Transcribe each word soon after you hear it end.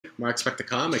Marc Spector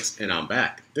Comics, and I'm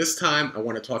back. This time, I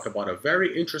want to talk about a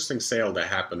very interesting sale that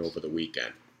happened over the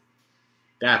weekend.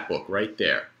 That book right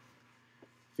there.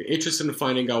 If you're interested in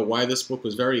finding out why this book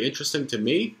was very interesting to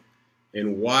me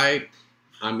and why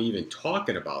I'm even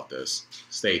talking about this,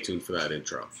 stay tuned for that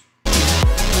intro.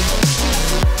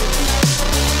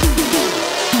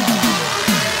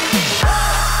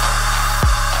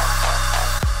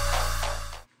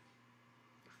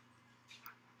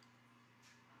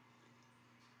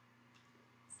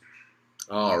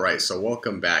 Alright, so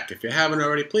welcome back. If you haven't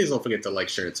already, please don't forget to like,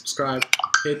 share, and subscribe.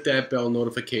 Hit that bell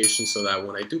notification so that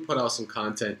when I do put out some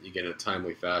content, you get in a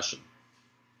timely fashion.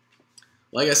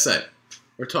 Like I said,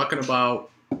 we're talking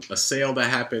about a sale that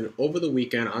happened over the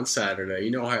weekend on Saturday.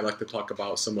 You know how I like to talk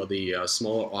about some of the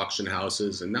smaller auction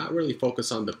houses and not really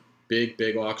focus on the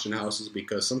big auction houses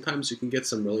because sometimes you can get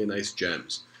some really nice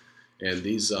gems. And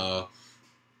these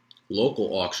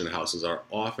local auction houses are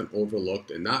often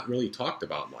overlooked and not really talked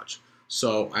about much.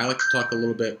 So I like to talk a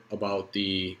little bit about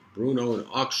the Bruno and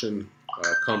Auction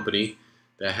company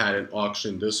that had an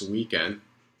auction this weekend.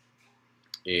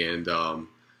 And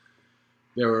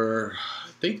there were, I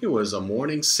think there was a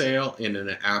morning sale and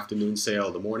an afternoon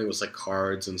sale. The morning was like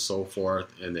cards and so forth,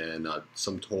 and then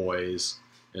some toys.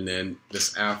 And then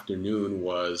this afternoon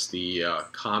was the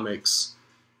comics,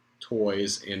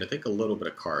 toys, and I think a little bit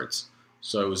of cards.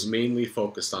 So it was mainly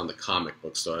focused on the comic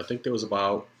book store. I think there was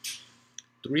about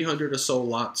 300 or so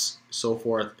lots, so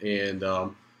forth, and a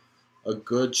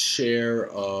good share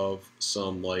of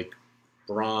some like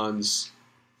bronze,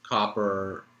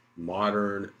 copper,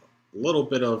 modern, a little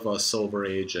bit of Silver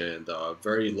Age, and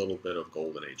very little bit of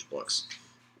Golden Age books.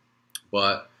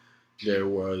 But there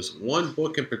was one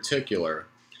book in particular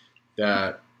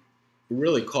that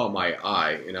really caught my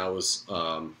eye, and I was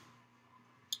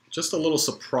just a little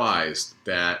surprised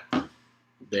that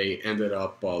they ended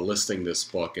up listing this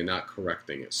book and not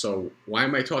correcting it. So why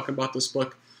am I talking about this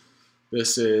book?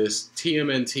 This is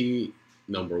TMNT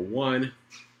 #1,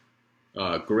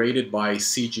 graded by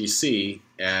CGC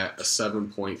at a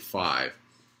 7.5,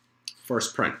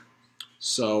 first print.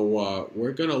 So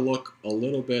we're gonna look a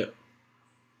little bit,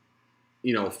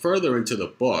 further into the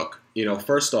book.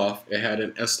 First off, it had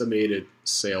an estimated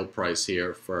sale price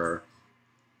here for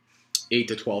 $8,000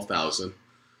 to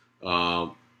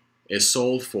 $12,000. It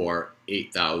sold for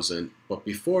 $8,000, but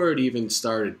before it even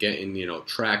started getting,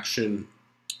 traction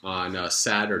on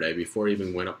Saturday, before it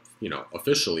even went up,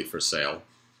 officially for sale,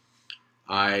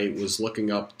 I was looking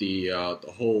up the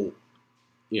whole,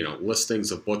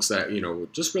 listings of books that,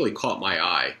 just really caught my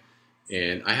eye.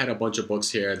 And I had a bunch of books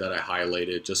here that I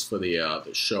highlighted just for the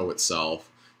show itself.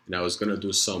 And I was going to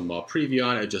do some preview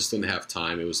on it. I just didn't have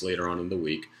time. It was later on in the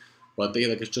week. But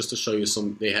just to show you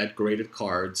they had graded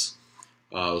cards.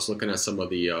 I was looking at some of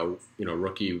the,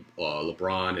 rookie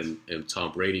LeBron and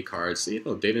Tom Brady cards. They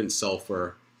didn't sell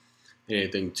for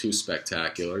anything too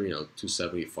spectacular,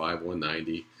 $275,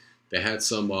 $190. They had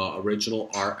some original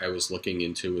art I was looking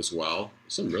into as well.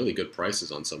 Some really good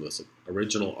prices on some of this.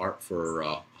 Original art for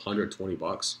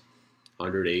 $120,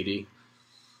 $180.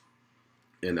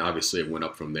 And obviously it went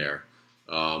up from there.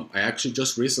 I actually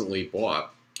just recently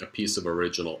bought a piece of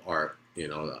original art,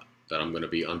 that I'm going to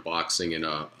be unboxing in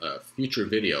a future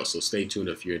video, so stay tuned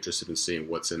if you're interested in seeing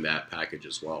what's in that package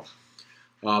as well.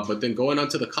 But then going on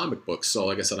to the comic books, so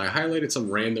like I said, I highlighted some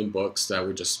random books that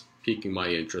were just piquing my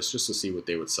interest just to see what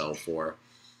they would sell for.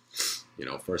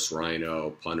 First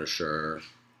Rhino, Punisher,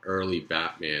 early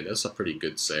Batman. That's a pretty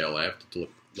good sale. I have to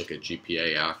look at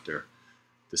GPA after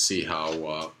to see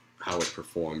how it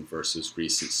performed versus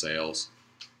recent sales.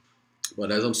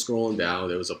 But as I'm scrolling down,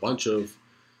 there was a bunch of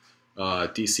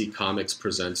DC Comics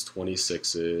Presents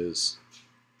 26s,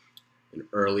 an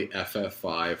early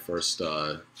FF5,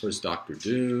 first Doctor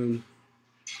Doom,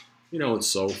 and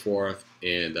so forth,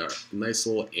 and a nice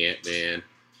little Ant-Man,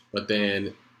 but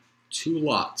then two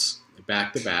lots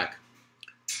back to back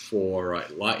for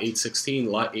lot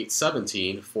 816, lot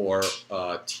 817 for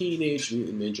Teenage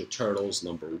Mutant Ninja Turtles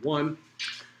 #1,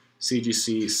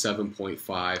 CGC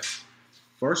 7.5,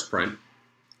 first print,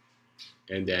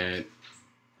 and then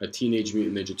a Teenage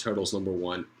Mutant Ninja Turtles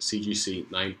 #1, CGC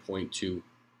 9.2,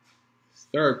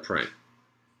 third print.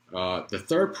 The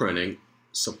third printing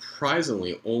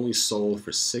surprisingly only sold for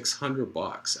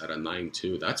 $600 at a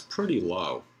 9.2. That's pretty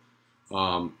low.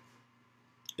 And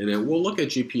then we'll look at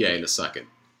GPA in a second.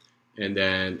 And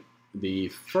then the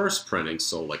first printing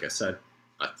sold, like I said,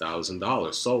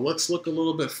 $1,000. So let's look a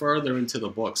little bit further into the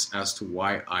books as to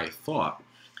why I thought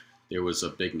there was a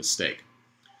big mistake.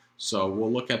 So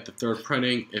we'll look at the third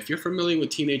printing. If you're familiar with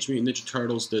Teenage Mutant Ninja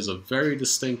Turtles, there's a very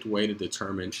distinct way to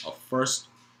determine a first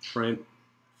print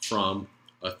from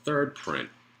a third print,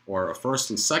 or a first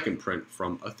and second print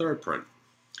from a third print.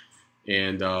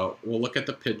 And we'll look at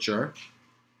the picture.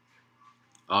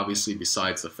 Obviously,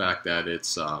 besides the fact that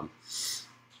it's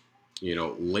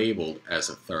labeled as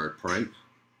a third print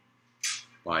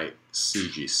by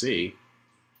CGC,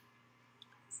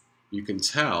 you can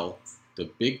tell the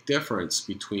big difference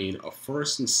between a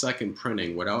first and second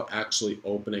printing without actually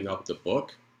opening up the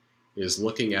book is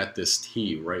looking at this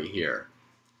T right here.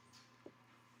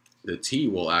 The T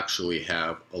will actually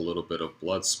have a little bit of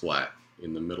blood splat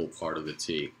in the middle part of the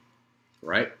T,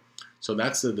 right? So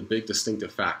that's the big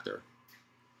distinctive factor.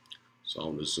 So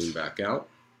I'm going to zoom back out,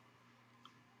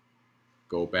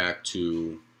 go back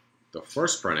to the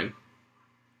first printing.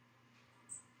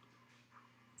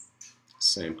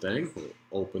 Same thing, we'll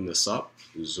open this up,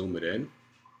 zoom it in.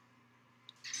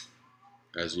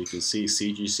 As you can see,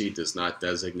 CGC does not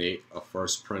designate a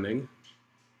first printing,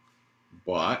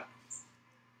 but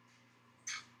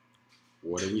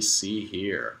what do we see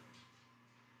here?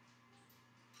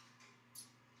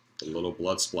 A little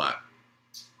blood splat.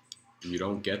 You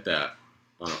don't get that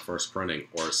on a first printing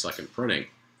or a second printing.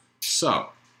 So,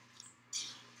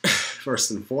 first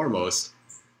and foremost,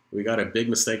 we got a big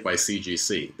mistake by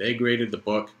CGC. They graded the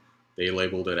book, they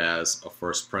labeled it as a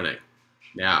first printing.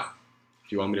 Now,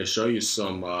 if you want me to show you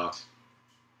some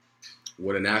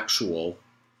what an actual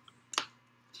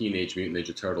Teenage Mutant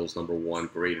Ninja Turtles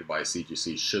 #1 graded by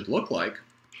CGC should look like,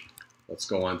 let's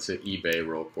go on to eBay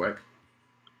real quick,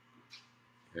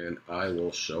 and I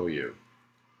will show you,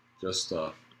 just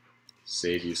to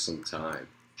save you some time.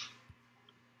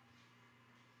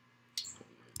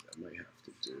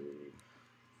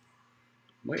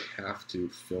 Might have to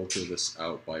filter this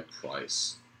out by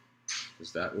price,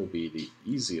 because that will be the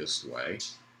easiest way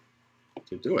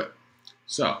to do it.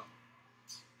 So,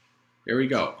 here we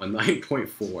go, a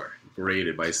 9.4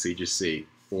 graded by CGC,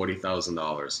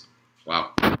 $40,000.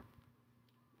 Wow.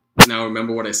 Now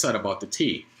remember what I said about the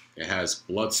T. It has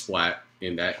blood splat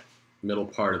in that middle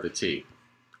part of the T.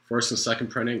 First and second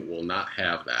printing will not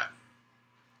have that.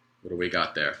 What do we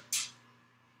got there?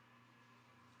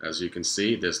 As you can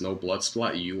see, there's no blood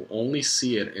splat. You only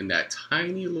see it in that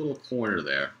tiny little corner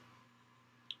there.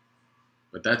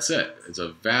 But that's it. It's a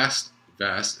vast,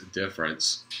 vast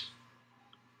difference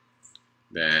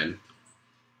than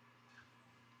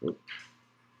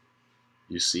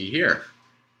you see here.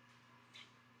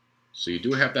 So you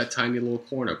do have that tiny little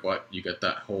corner, but you get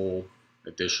that whole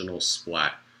additional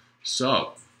splat.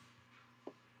 So,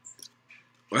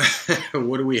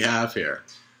 what do we have here?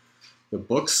 The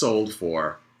book sold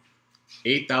for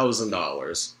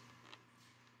 $8,000,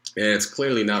 and it's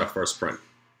clearly not a first print.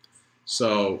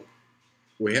 So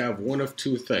we have one of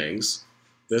two things.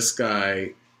 This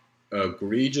guy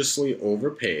egregiously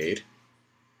overpaid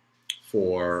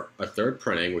for a third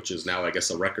printing, which is now, I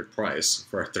guess, a record price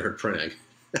for a third printing.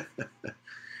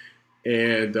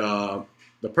 And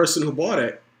the person who bought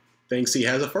it thinks he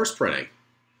has a first printing,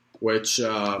 which,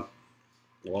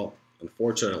 well,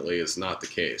 unfortunately is not the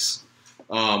case.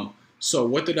 So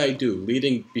what did I do?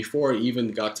 Before I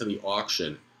even got to the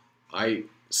auction, I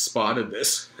spotted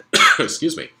this,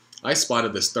 excuse me, I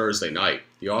spotted this Thursday night.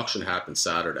 The auction happened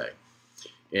Saturday.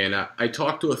 And I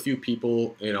talked to a few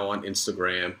people, on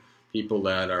Instagram, people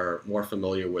that are more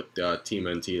familiar with Team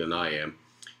NT than I am.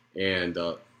 And,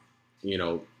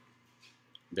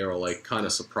 they were like kind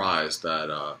of surprised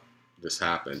that this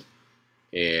happened.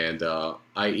 And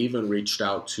I even reached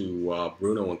out to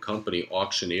Bruno and Company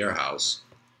Auctioneer House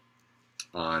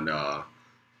on, I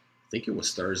think it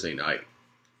was Thursday night.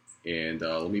 And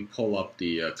let me pull up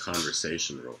the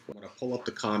conversation real quick. I'm going to pull up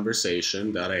the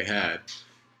conversation that I had.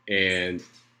 And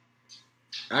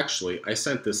actually, I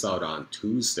sent this out on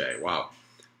Tuesday. Wow.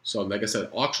 So like I said,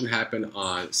 auction happened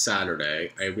on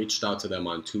Saturday. I reached out to them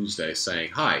on Tuesday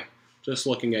saying, hi, just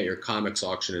looking at your comics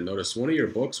auction and noticed one of your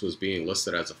books was being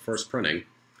listed as a first printing.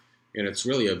 And it's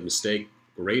really a mistake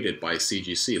graded by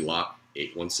CGC, lot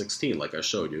 8116, like I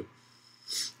showed you.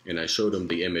 And I showed him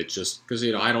the image just because,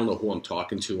 I don't know who I'm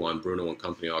talking to on Bruno and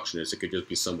Company Auctioneers. It could just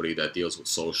be somebody that deals with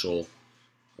social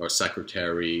or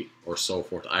secretary or so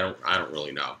forth. I don't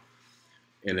really know.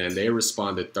 And then they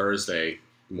responded Thursday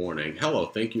morning. Hello,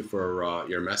 thank you for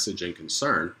your message and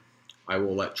concern. I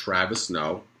will let Travis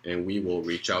know, and we will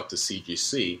reach out to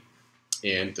CGC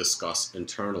and discuss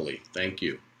internally. Thank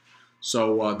you.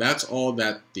 So that's all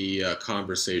that the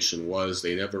conversation was.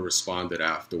 They never responded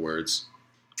afterwards.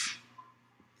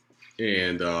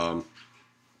 And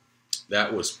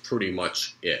that was pretty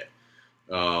much it.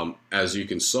 As you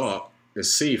can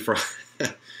see from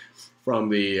from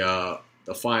the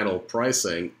final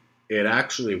pricing, it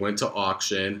actually went to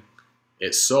auction,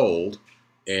 it sold,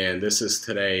 and this is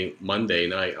today, Monday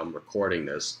night. I'm recording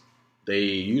this. They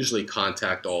usually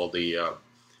contact all the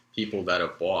people that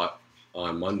have bought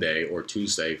on Monday or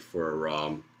Tuesday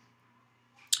for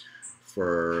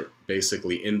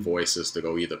basically invoices to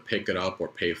go either pick it up or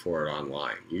pay for it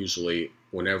online. Usually,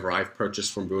 whenever I've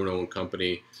purchased from Bruno and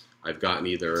Company, I've gotten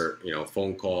either a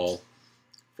phone call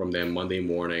from them Monday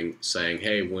morning saying,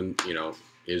 "Hey, when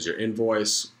is your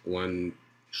invoice? When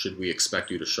should we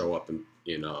expect you to show up and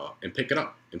pick it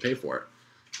up and pay for it?"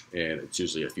 And it's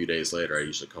usually a few days later. I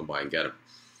usually come by and get them.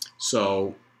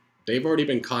 So they've already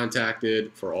been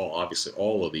contacted for obviously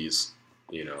all of these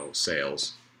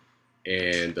sales,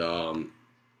 and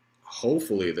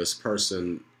hopefully this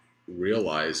person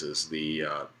realizes the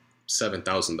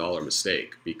 $7,000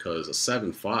 mistake, because a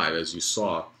 7.5, as you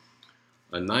saw,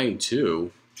 a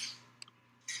 9.2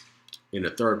 in a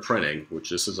third printing, which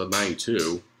this is a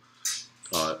 9.2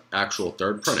 actual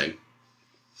third printing,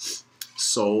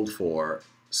 sold for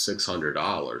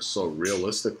 $600. So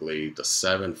realistically, the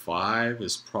 7.5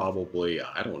 is probably,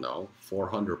 I don't know,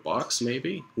 $400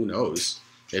 maybe. Who knows?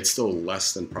 It's still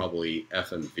less than probably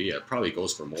FMV. It probably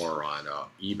goes for more on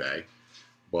eBay.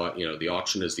 But the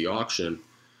auction is the auction.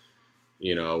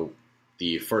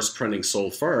 The first printing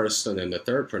sold first, and then the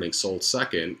third printing sold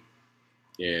second,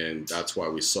 and that's why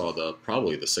we saw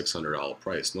probably the $600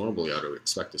 price. Normally, I would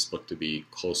expect this book to be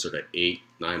closer to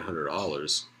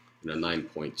 $900 in a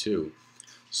 9.2.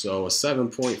 So a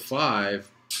 7.5,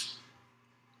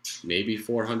 maybe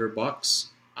 $400.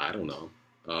 I don't know,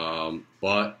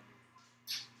 but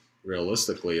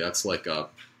realistically, that's like a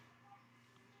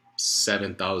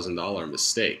 $7,000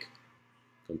 mistake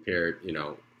compared,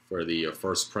 for the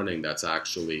first printing that's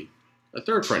actually a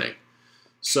third printing.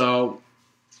 So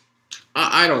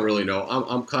I don't really know.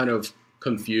 I'm kind of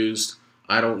confused.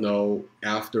 I don't know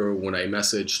after when I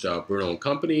messaged Bruno and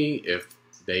Company if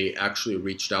they actually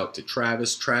reached out to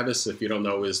Travis. Travis, if you don't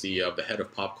know, is the head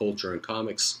of pop culture and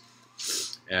comics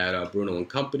at Bruno and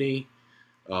Company.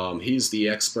 He's the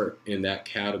expert in that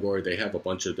category. They have a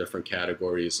bunch of different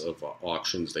categories of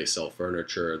auctions. They sell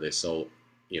furniture. They sell,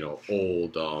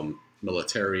 old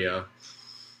militaria,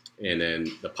 and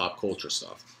then the pop culture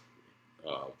stuff.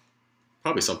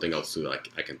 Probably something else too that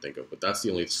I can think of, but that's the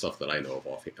only stuff that I know of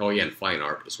offhand. Oh yeah, and fine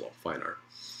art as well, fine art.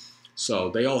 So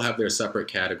they all have their separate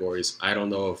categories. I don't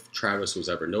know if Travis was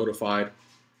ever notified.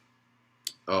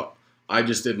 I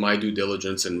just did my due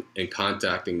diligence in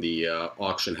contacting the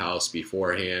auction house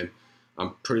beforehand.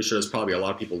 I'm pretty sure there's probably a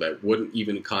lot of people that wouldn't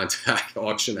even contact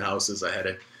auction houses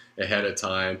ahead of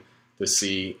time to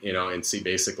see, and see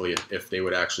basically if they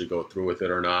would actually go through with it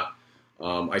or not.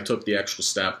 I took the extra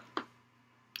step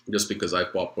just because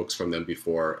I've bought books from them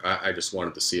before. I just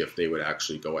wanted to see if they would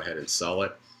actually go ahead and sell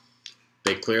it.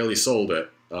 They clearly sold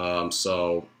it,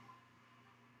 so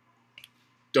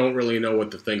don't really know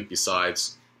what to think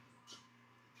besides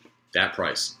that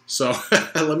price. So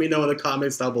let me know in the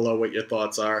comments down below what your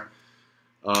thoughts are.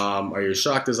 Are you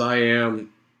shocked as I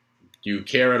am? Do you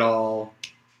care at all?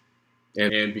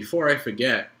 And before I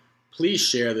forget, please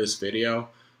share this video.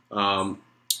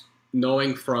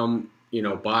 Knowing from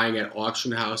buying at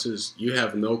auction houses, you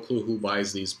have no clue who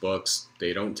buys these books.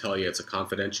 They don't tell you. It's a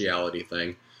confidentiality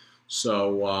thing.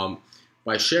 So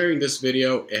by sharing this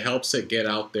video, it helps it get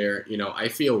out there. I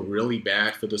feel really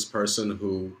bad for this person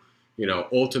who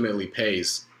ultimately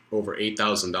pays over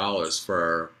 $8,000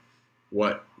 for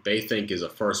what they think is a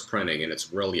first printing, and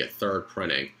it's really a third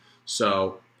printing.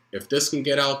 So if this can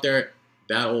get out there,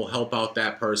 that will help out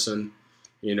that person,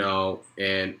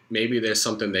 and maybe there's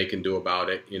something they can do about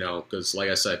it, because like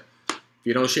I said, if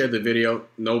you don't share the video,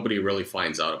 nobody really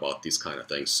finds out about these kind of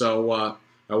things. So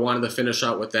I wanted to finish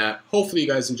out with that. Hopefully you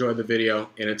guys enjoyed the video,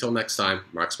 and until next time,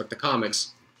 Marc Spector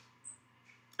Comics,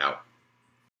 out.